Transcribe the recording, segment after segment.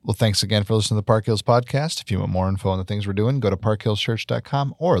Well, thanks again for listening to the Park Hills Podcast. If you want more info on the things we're doing, go to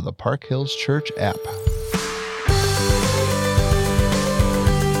parkhillschurch.com or the Park Hills Church app.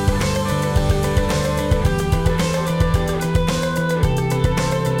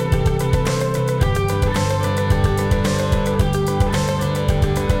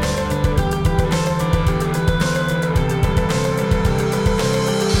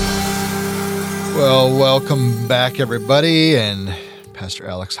 Well, welcome back, everybody, and Pastor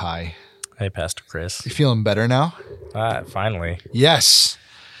Alex, hi. Hey, Pastor Chris. You feeling better now? Finally. Yes.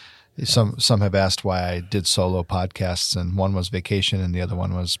 Some have asked why I did solo podcasts, and one was vacation, and the other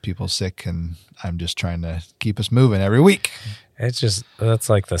one was people sick, and I'm just trying to keep us moving every week. That's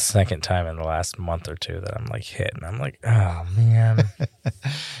like the second time in the last month or two that I'm like hit, and I'm like, oh, man.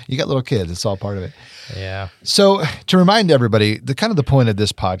 You got little kids. It's all part of it. Yeah. So to remind everybody, the point of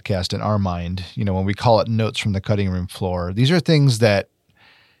this podcast in our mind, when we call it Notes from the Cutting Room Floor, these are things that,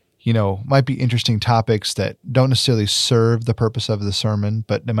 might be interesting topics that don't necessarily serve the purpose of the sermon,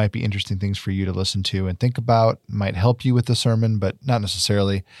 but they might be interesting things for you to listen to and think about, might help you with the sermon, but not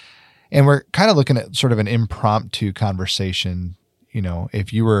necessarily. And we're kind of looking at sort of an impromptu conversation.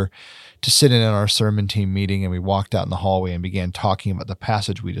 If you were to sit in on our sermon team meeting and we walked out in the hallway and began talking about the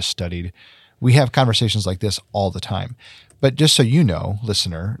passage we just studied, we have conversations like this all the time. But just so you know,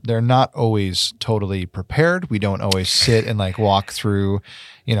 listener, they're not always totally prepared. We don't always sit and walk through,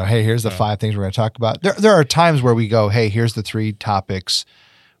 hey, here's the 5 things we're going to talk about. There are times where we go, hey, here's the 3 topics.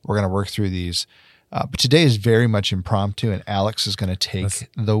 We're going to work through these. But today is very much impromptu, and Alex is going to take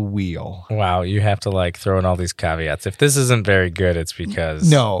the wheel. Wow, you have to throw in all these caveats. If this isn't very good, it's because...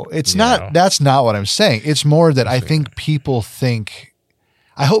 No, it's not. That's not what I'm saying. It's more that I think people think...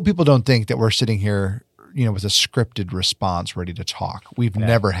 I hope people don't think that we're sitting here, with a scripted response ready to talk. We've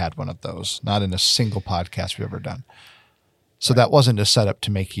never had one of those, not in a single podcast we've ever done. So that wasn't a setup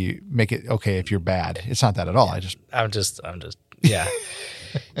to make it okay if you're bad. It's not that at all. I'm just, yeah.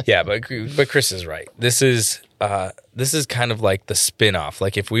 Yeah, but Chris is right. This is kind of like the spin-off.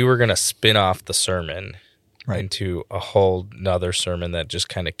 Like if we were going to spin off the sermon into a whole nother sermon that just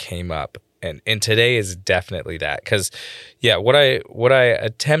kind of came up. And today is definitely that. Because, what I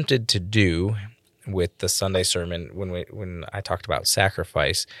attempted to do with the Sunday sermon when I talked about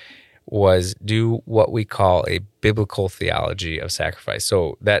sacrifice was do what we call a biblical theology of sacrifice.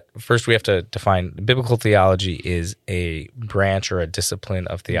 So that first we have to define biblical theology is a branch or a discipline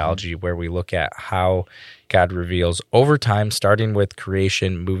of theology where we look at how God reveals over time, starting with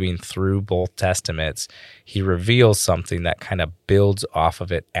creation, moving through both testaments. He reveals something that kind of builds off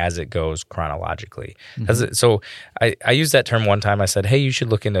of it as it goes chronologically. So I used that term one time. I said, hey, you should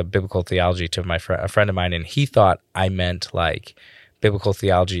look into biblical theology to a friend of mine, and he thought I meant biblical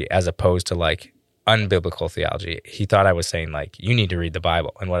theology as opposed to unbiblical theology. He thought I was saying you need to read the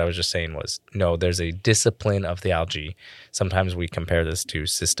Bible. And what I was just saying was, no, there's a discipline of theology. Sometimes we compare this to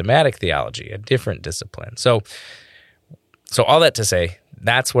systematic theology, a different discipline. So all that to say,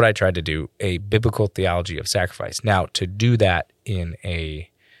 that's what I tried to do, a biblical theology of sacrifice. Now, to do that in it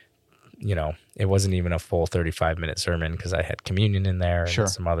wasn't even a full 35-minute sermon because I had communion in there and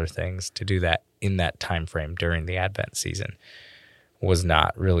some other things. To do that in that time frame during the Advent season was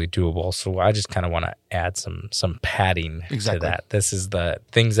not really doable. So I just kind of want to add some padding to that. This is the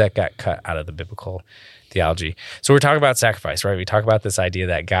things that got cut out of the biblical theology. So we're talking about sacrifice, right? We talk about this idea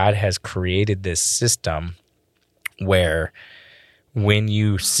that God has created this system where when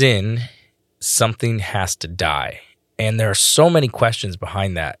you sin, something has to die. And there are so many questions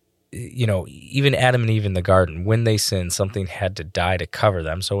behind that. Even Adam and Eve in the garden, when they sinned, something had to die to cover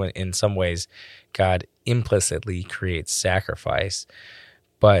them. So in some ways, God implicitly creates sacrifice.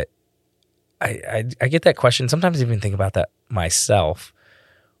 But I get that question. Sometimes I even think about that myself.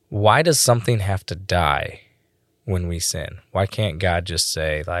 Why does something have to die when we sin? Why can't God just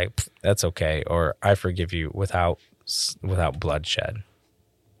say, that's okay, or I forgive you without bloodshed?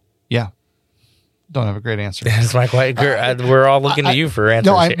 Yeah. Don't have a great answer. That's my question. We're all looking to you for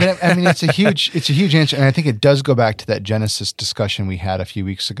answers. No, I mean it's a huge answer, and I think it does go back to that Genesis discussion we had a few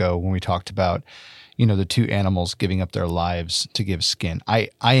weeks ago when we talked about, the 2 animals giving up their lives to give skin. I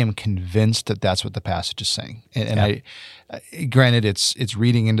am convinced that that's what the passage is saying, and granted, it's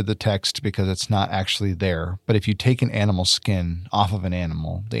reading into the text because it's not actually there. But if you take an animal skin off of an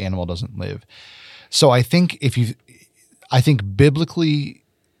animal, the animal doesn't live. So I think biblically.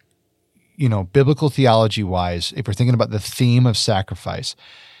 Biblical theology-wise, if we're thinking about the theme of sacrifice,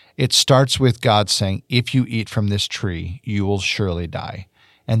 it starts with God saying, if you eat from this tree, you will surely die.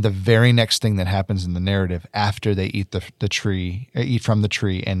 And the very next thing that happens in the narrative after they eat eat from the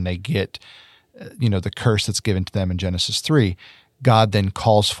tree and they get, the curse that's given to them in Genesis 3, God then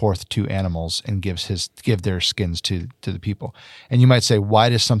calls forth 2 animals and give their skins to the people. And you might say, why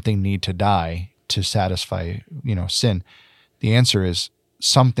does something need to die to satisfy, sin? The answer is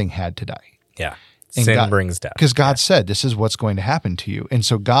something had to die. Yeah. And Sin brings death. Because God said, this is what's going to happen to you. And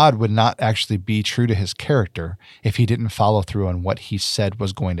so God would not actually be true to his character if he didn't follow through on what he said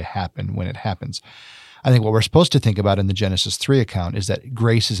was going to happen when it happens. I think what we're supposed to think about in the Genesis 3 account is that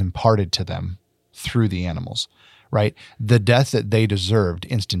grace is imparted to them through the animals, right? The death that they deserved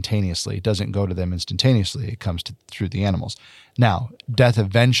instantaneously doesn't go to them instantaneously. It comes through the animals. Now, death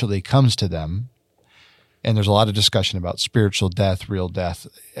eventually comes to them, and there's a lot of discussion about spiritual death, real death.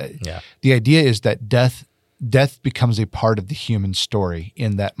 Yeah. The idea is that death becomes a part of the human story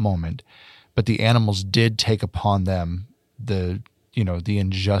in that moment, but the animals did take upon them the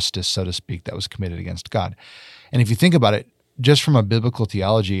injustice, so to speak, that was committed against God. And if you think about it, just from a biblical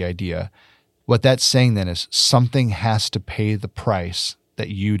theology idea, what that's saying then is something has to pay the price that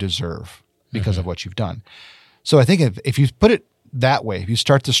you deserve because of what you've done. So I think if you put it that way, if you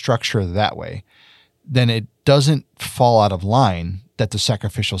start the structure that way, then it doesn't fall out of line that the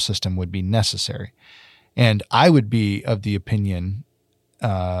sacrificial system would be necessary. And I would be of the opinion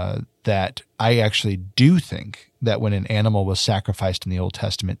that I actually do think that when an animal was sacrificed in the Old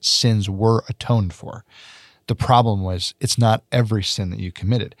Testament, sins were atoned for. The problem was it's not every sin that you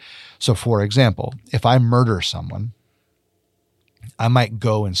committed. So, for example, if I murder someone, I might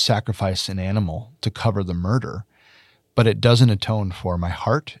go and sacrifice an animal to cover the murder, but it doesn't atone for my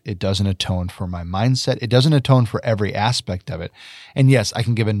heart. It doesn't atone for my mindset. It doesn't atone for every aspect of it. And yes, I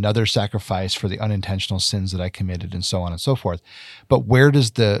can give another sacrifice for the unintentional sins that I committed and so on and so forth. But where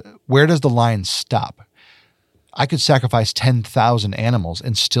does the line stop? I could sacrifice 10,000 animals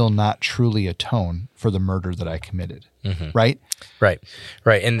and still not truly atone for the murder that I committed, right? Right.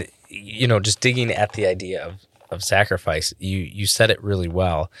 And, just digging at the idea of sacrifice, you said it really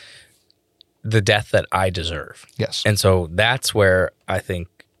well. The death that I deserve. Yes. And so that's where I think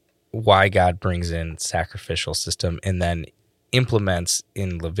why God brings in sacrificial system and then implements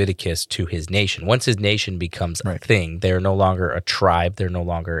in Leviticus to his nation. Once his nation becomes a thing, they're no longer a tribe, they're no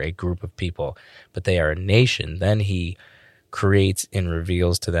longer a group of people, but they are a nation. Then he creates and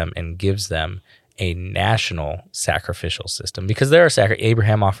reveals to them and gives them a national sacrificial system. Because there are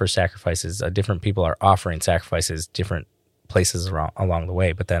Abraham offers sacrifices, different people are offering sacrifices, different places along the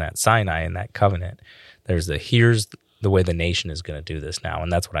way. But then at Sinai in that covenant, there's here's the way the nation is going to do this now.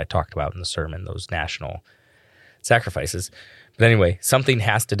 And that's what I talked about in the sermon, those national sacrifices. But anyway, something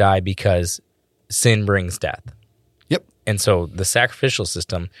has to die because sin brings death. Yep. And so the sacrificial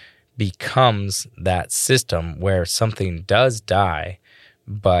system becomes that system where something does die,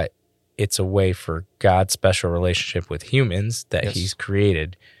 but it's a way for God's special relationship with humans that he's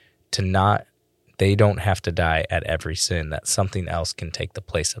created to not, they don't have to die at every sin, that something else can take the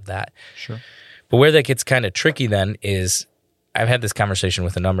place of that. Sure. But where that gets kind of tricky then is, I've had this conversation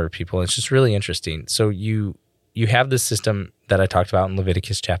with a number of people, and it's just really interesting. So you have this system that I talked about in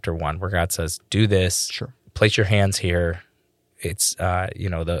Leviticus chapter 1, where God says, do this, place your hands here. It's,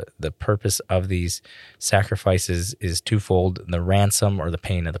 the purpose of these sacrifices is twofold: the ransom or the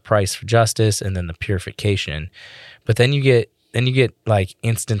paying of the price for justice, and then the purification. But then you get like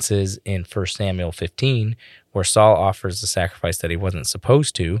instances in 1 Samuel 15 where Saul offers a sacrifice that he wasn't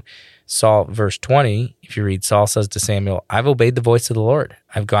supposed to. Saul, verse 20, if you read, Saul says to Samuel, I've obeyed the voice of the Lord.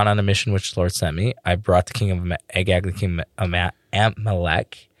 I've gone on a mission which the Lord sent me. I brought the king of Agag, the king of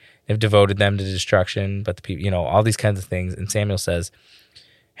Amalek. They've devoted them to destruction, but the people, all these kinds of things. And Samuel says,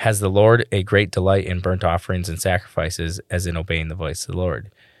 has the Lord a great delight in burnt offerings and sacrifices as in obeying the voice of the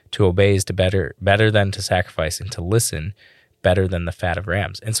Lord? To obey is to better than to sacrifice, and to listen better than the fat of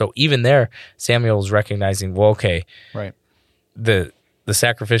rams. And so even there, Samuel's recognizing, well, okay, right, the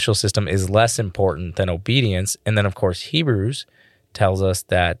sacrificial system is less important than obedience. And then, of course, Hebrews tells us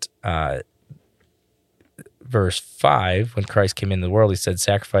that verse 5, when Christ came into the world, he said,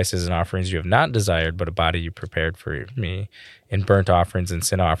 sacrifices and offerings you have not desired, but a body you prepared for me. In burnt offerings and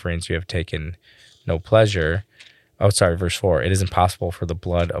sin offerings you have taken no pleasure. Oh, sorry, verse 4, it is impossible for the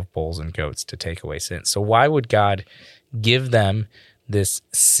blood of bulls and goats to take away sin. So why would God give them this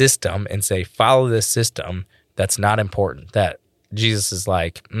system and say, follow this system that's not important, that Jesus is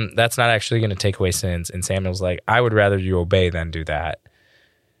like, that's not actually going to take away sins? And Samuel's like, I would rather you obey than do that.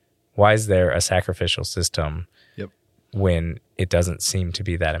 Why is there a sacrificial system when it doesn't seem to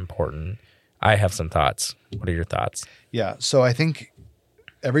be that important? I have some thoughts. What are your thoughts? Yeah, so I think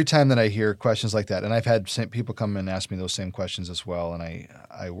every time that I hear questions like that, and I've had people come and ask me those same questions as well, and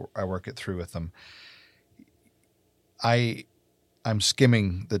I work it through with them. I'm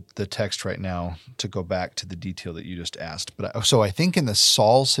skimming the text right now to go back to the detail that you just asked. But so I think in the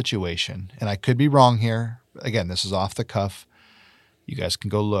Saul situation, and I could be wrong here. Again, this is off the cuff. You guys can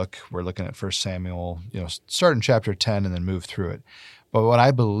go look. We're looking at 1 Samuel, start in chapter 10 and then move through it. But what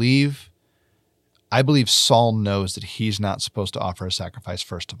I believe Saul knows that he's not supposed to offer a sacrifice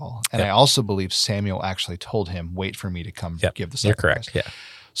first of all. And I also believe Samuel actually told him, wait for me to come give the sacrifice. You're correct, yeah.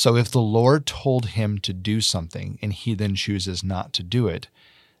 So if the Lord told him to do something and he then chooses not to do it,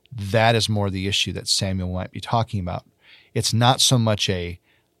 that is more the issue that Samuel might be talking about. It's not so much I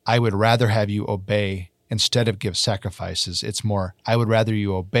would rather have you obey instead of give sacrifices. It's more, I would rather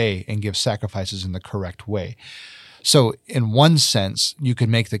you obey and give sacrifices in the correct way. So in one sense, you could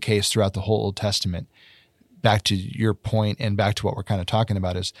make the case throughout the whole Old Testament, back to your point and back to what we're kind of talking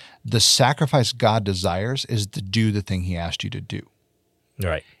about, is the sacrifice God desires is to do the thing he asked you to do.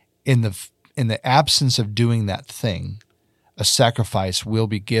 Right. In the absence of doing that thing, a sacrifice will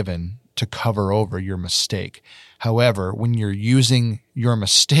be given to cover over your mistake. However, when you're using your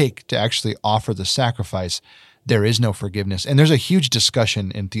mistake to actually offer the sacrifice, there is no forgiveness. And there's a huge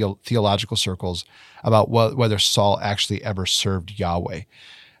discussion in theological circles about whether Saul actually ever served Yahweh.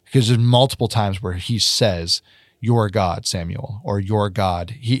 Because there's multiple times where he says, your God, Samuel, or your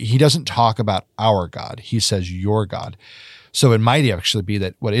God. He doesn't talk about our God. He says your God. So it might actually be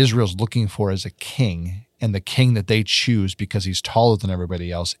that what Israel's looking for is a king, and the king that they choose because he's taller than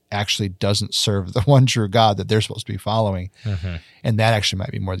everybody else actually doesn't serve the one true God that they're supposed to be following. Mm-hmm. And that actually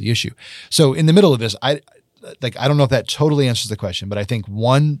might be more the issue. So in the middle of this, I don't know if that totally answers the question, but I think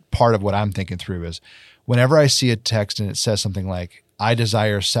one part of what I'm thinking through is whenever I see a text and it says something like, I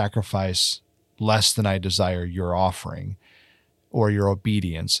desire sacrifice less than I desire your offering or your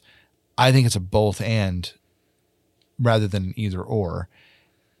obedience, I think it's a both and rather than either or.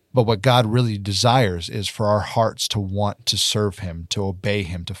 But what God really desires is for our hearts to want to serve him, to obey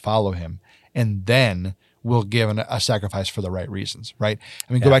him, to follow him. And then we'll give a sacrifice for the right reasons, right?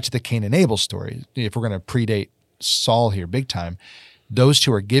 I mean, go back to the Cain and Abel story. If we're going to predate Saul here big time, those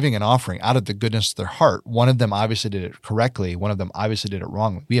two are giving an offering out of the goodness of their heart. One of them obviously did it correctly. One of them obviously did it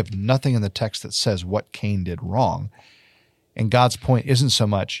wrongly. We have nothing in the text that says what Cain did wrong. And God's point isn't so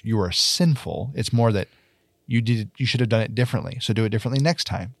much you are sinful. It's more that you should have done it differently. So do it differently next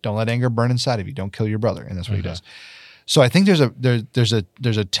time. Don't let anger burn inside of you. Don't kill your brother. And that's what he does. So I think there's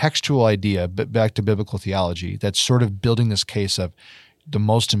a textual idea, but back to biblical theology, that's sort of building this case of the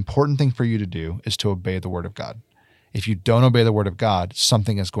most important thing for you to do is to obey the word of God. If you don't obey the word of God,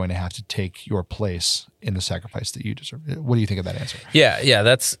 something is going to have to take your place in the sacrifice that you deserve. What do you think of that answer? Yeah,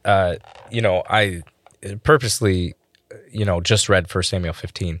 that's I purposely just read 1 Samuel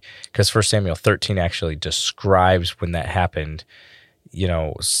 15 because 1 Samuel 13 actually describes when that happened.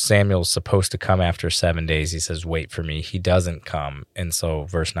 Samuel's supposed to come after 7 days. He says, wait for me. He doesn't come. And so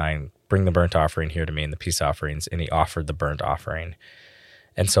verse 9, bring the burnt offering here to me and the peace offerings. And he offered the burnt offering.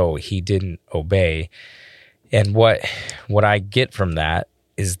 And so he didn't obey. And what I get from that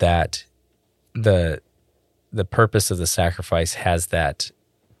is that the purpose of the sacrifice has that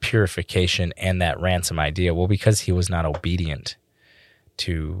purification and that ransom idea. Well, because he was not obedient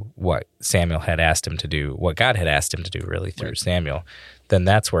to what Samuel had asked him to do, what God had asked him to do really through Samuel, then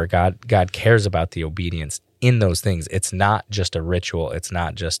that's where God cares about the obedience in those things. It's not just a ritual. It's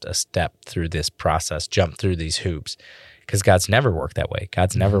not just a step through this process, jump through these hoops, because God's never worked that way.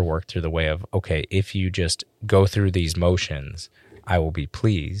 God's never worked through the way of, okay, if you just go through these motions, I will be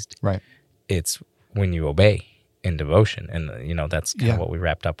pleased. Right. It's when you obey in devotion. And, that's kind of what we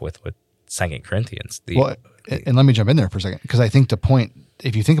wrapped up with 2 Corinthians. And let me jump in there for a second, because I think the point,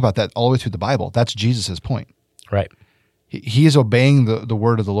 if you think about that all the way through the Bible, that's Jesus' point. Right. He is obeying the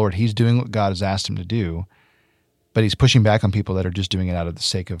word of the Lord. He's doing what God has asked him to do, but he's pushing back on people that are just doing it out of the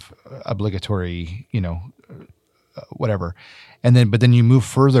sake of obligatory, whatever. But then you move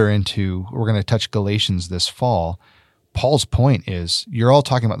further into, we're going to touch Galatians this fall. Paul's point is, you're all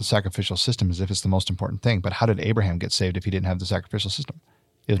talking about the sacrificial system as if it's the most important thing, but how did Abraham get saved if he didn't have the sacrificial system?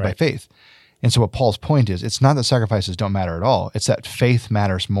 It was by faith. And so what Paul's point is, it's not that sacrifices don't matter at all. It's that faith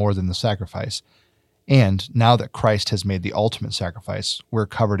matters more than the sacrifice. And now that Christ has made the ultimate sacrifice, we're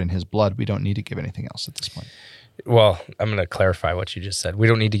covered in his blood. We don't need to give anything else at this point. Well, I'm going to clarify what you just said. We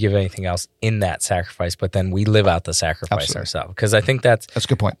don't need to give anything else in that sacrifice, but then we live out the sacrifice ourselves. Because I think that's a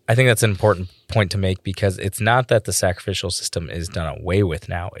good point. I think that's an important point to make, because it's not that the sacrificial system is done away with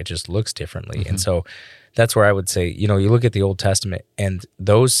now. It just looks differently. Mm-hmm. And so that's where I would say, you look at the Old Testament and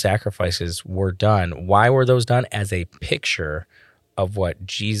those sacrifices were done. Why were those done? As a picture of what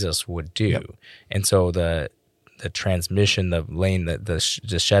Jesus would do. Yep. And so the transmission, the laying, the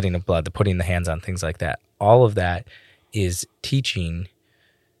shedding of blood, the putting the hands on, things like that, all of that is teaching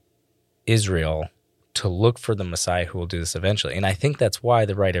Israel to look for the Messiah who will do this eventually. And I think that's why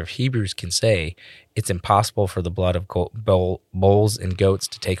the writer of Hebrews can say it's impossible for the blood of bulls and goats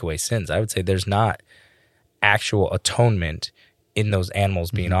to take away sins. I would say there's not actual atonement in those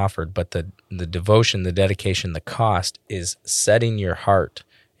animals being offered, but the devotion, the dedication, the cost is setting your heart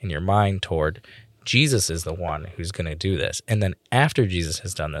and your mind toward Jesus is the one who's going to do this. And then after Jesus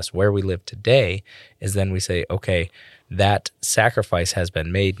has done this, where we live today is then we say, okay, that sacrifice has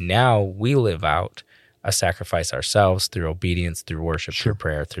been made. Now we live out a sacrifice ourselves through obedience, through worship, through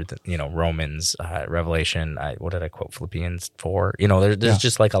prayer, through the, Romans, Revelation. What did I quote? Philippians 4. There's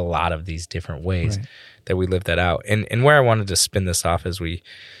just like a lot of these different ways that we live that out. And where I wanted to spin this off as we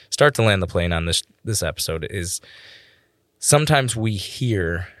start to land the plane on this episode is sometimes we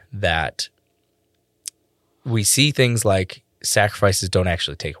hear that we see things like sacrifices don't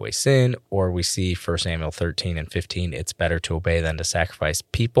actually take away sin, or we see 1 Samuel 13 and 15, it's better to obey than to sacrifice.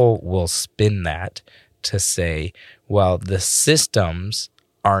 People will spin that to say, well, the systems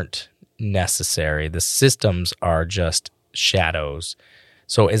aren't necessary. The systems are just shadows.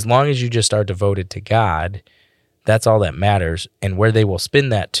 So as long as you just are devoted to God, that's all that matters. And where they will spin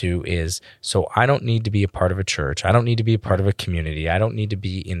that to is, so I don't need to be a part of a church. I don't need to be a part of a community. I don't need to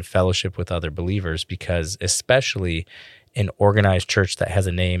be in fellowship with other believers, because especially an organized church that has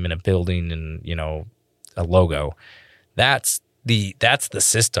a name and a building and, a logo, that's the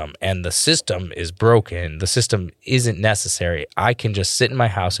system, and the system is broken. The system isn't necessary. I can just sit in my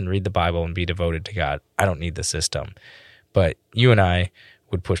house and read the Bible and be devoted to God. I don't need the system. But you and I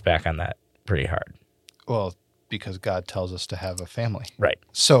would push back on that pretty hard. Well, because God tells us to have a family. Right.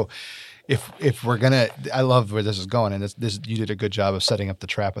 So if we're going to, I love where this is going, and this you did a good job of setting up the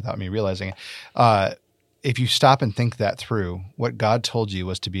trap without me realizing it. If you stop and think that through, what God told you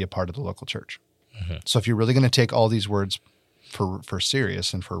was to be a part of the local church. So if you're really going to take all these words for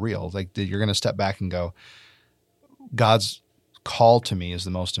serious and for real, like you're going to step back and go, God's call to me is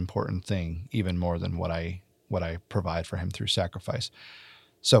the most important thing, even more than what I provide for him through sacrifice.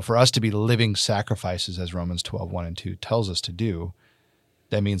 So for us to be living sacrifices, as Romans 12:1 and 2 tells us to do,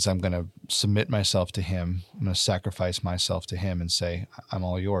 that means I'm going to submit myself to him. I'm going to sacrifice myself to him and say, I'm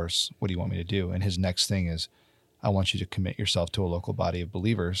all yours. What do you want me to do? And his next thing is, I want you to commit yourself to a local body of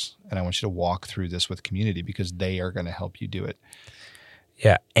believers, and I want you to walk through this with community, because they are going to help you do it.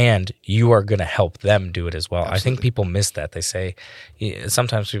 Yeah, and you are going to help them do it as well. Absolutely. I think people miss that. They say,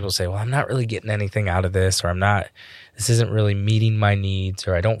 sometimes people say, well, I'm not really getting anything out of this, or this isn't really meeting my needs,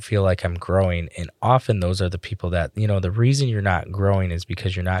 or I don't feel like I'm growing. And often those are the people that, the reason you're not growing is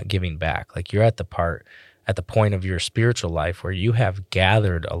because you're not giving back. Like you're at the point of your spiritual life where you have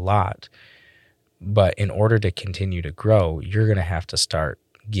gathered a lot, but in order to continue to grow, you're going to have to start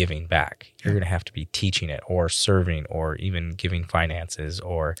giving back. You're going to have to be teaching it, or serving, or even giving finances,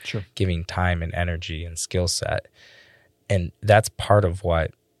 or giving time and energy and skill set. And that's part of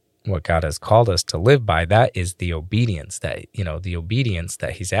what God has called us to live by. That is the obedience that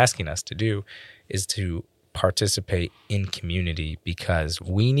he's asking us to do, is to participate in community, because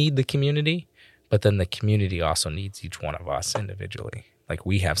we need the community, but then the community also needs each one of us individually. Like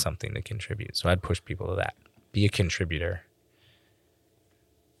we have something to contribute. So I'd push people to that. Be a contributor.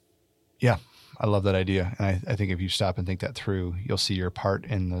 Yeah, I love that idea. And I think if you stop and think that through, you'll see your part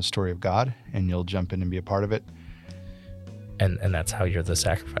in the story of God, and you'll jump in and be a part of it. And that's how you're the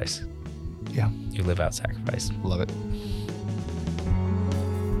sacrifice. Yeah. You live out sacrifice. Love it.